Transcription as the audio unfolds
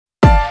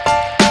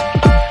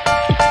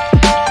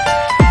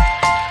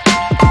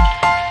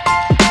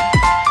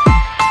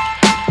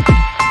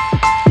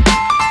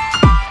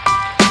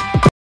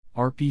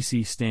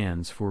RPC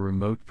stands for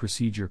Remote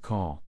Procedure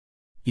Call.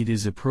 It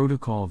is a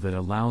protocol that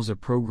allows a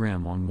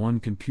program on one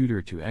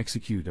computer to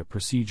execute a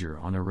procedure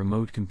on a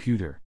remote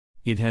computer.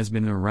 It has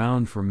been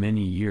around for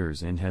many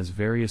years and has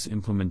various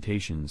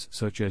implementations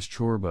such as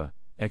CORBA,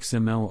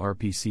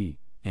 XML-RPC,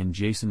 and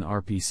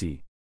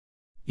JSON-RPC.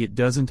 It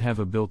doesn't have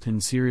a built-in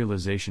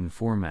serialization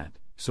format,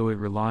 so it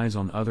relies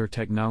on other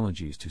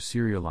technologies to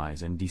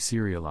serialize and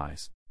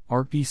deserialize.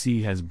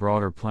 RPC has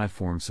broader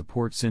platform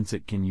support since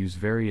it can use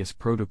various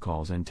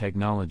protocols and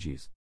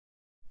technologies.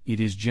 It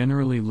is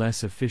generally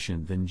less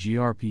efficient than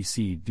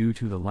gRPC due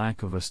to the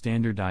lack of a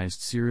standardized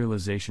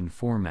serialization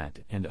format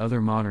and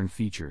other modern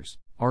features.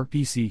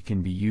 RPC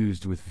can be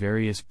used with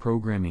various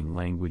programming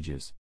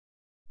languages.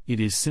 It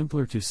is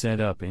simpler to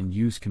set up and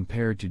use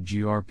compared to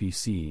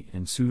gRPC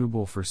and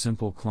suitable for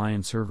simple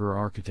client-server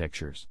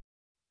architectures.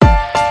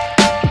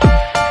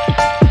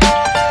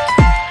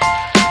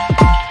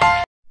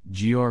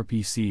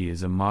 gRPC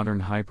is a modern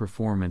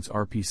high-performance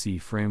RPC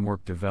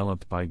framework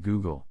developed by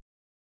Google.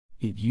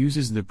 It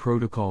uses the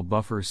protocol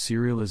buffer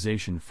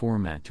serialization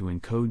format to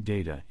encode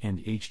data and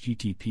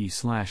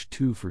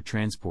HTTP/2 for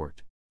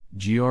transport.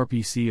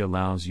 gRPC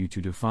allows you to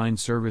define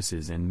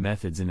services and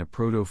methods in a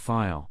proto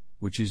file,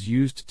 which is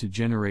used to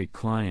generate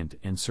client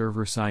and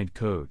server-side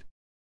code.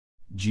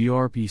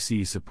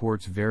 gRPC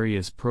supports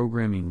various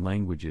programming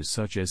languages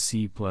such as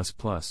C++,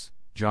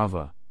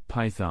 Java,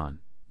 Python,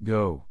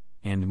 Go,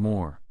 and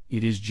more.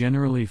 It is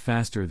generally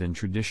faster than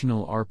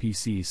traditional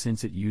RPC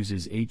since it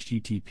uses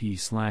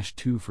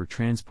HTTP/2 for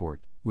transport,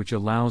 which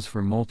allows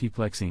for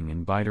multiplexing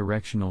and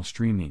bidirectional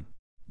streaming.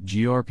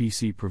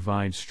 gRPC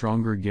provides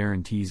stronger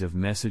guarantees of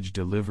message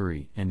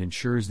delivery and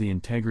ensures the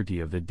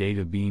integrity of the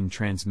data being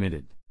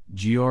transmitted.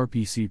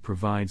 gRPC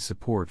provides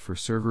support for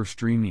server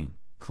streaming,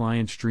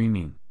 client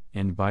streaming,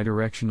 and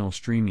bidirectional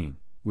streaming,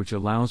 which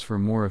allows for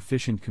more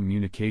efficient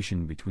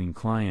communication between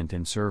client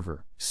and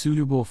server,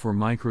 suitable for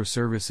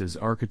microservices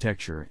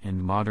architecture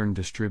and modern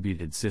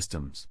distributed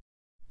systems.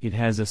 It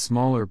has a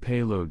smaller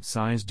payload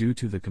size due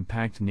to the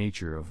compact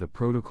nature of the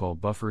protocol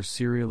buffer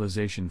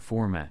serialization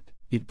format.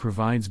 It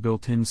provides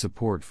built-in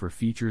support for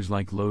features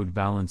like load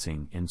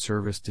balancing and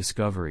service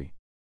discovery.